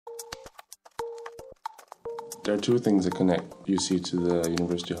There are two things that connect UC to the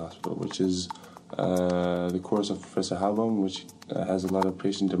university hospital, which is the course of Professor Halbom, which has a lot of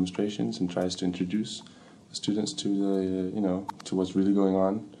patient demonstrations and tries to introduce the students to the, to what's really going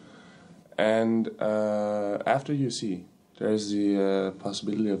on. And after UC, there is the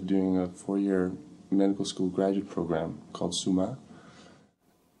possibility of doing a 4-year medical school graduate program called SUMA.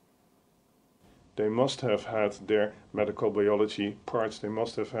 They must have had their medical biology parts, they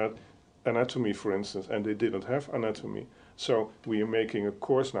must have had anatomy, for instance, and they didn't have anatomy. So we are making a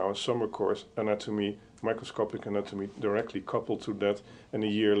course now, a summer course, anatomy, microscopic anatomy, directly coupled to that, and a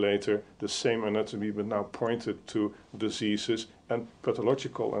year later the same anatomy but now pointed to diseases and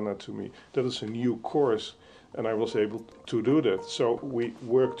pathological anatomy. That is a new course, and I was able to do that. So we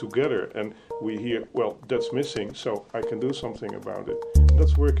work together and we hear, well, that's missing, so I can do something about it. And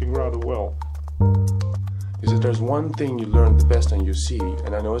that's working rather well. Because if there's one thing you learn the best on UC,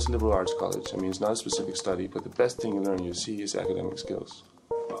 and I know it's a liberal arts college, I mean it's not a specific study, but the best thing you learn on UC is academic skills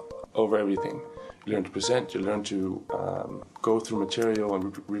over everything. You learn to present, you learn to go through material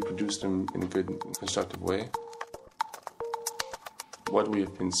and reproduce them in a good, constructive way. What we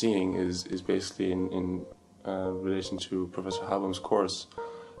have been seeing is basically in relation to Professor Halbom's course,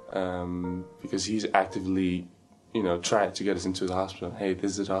 because he's actively, tried to get us into the hospital. Hey,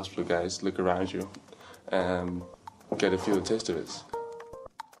 this is the hospital, guys, look around you. Get a feel and taste of it.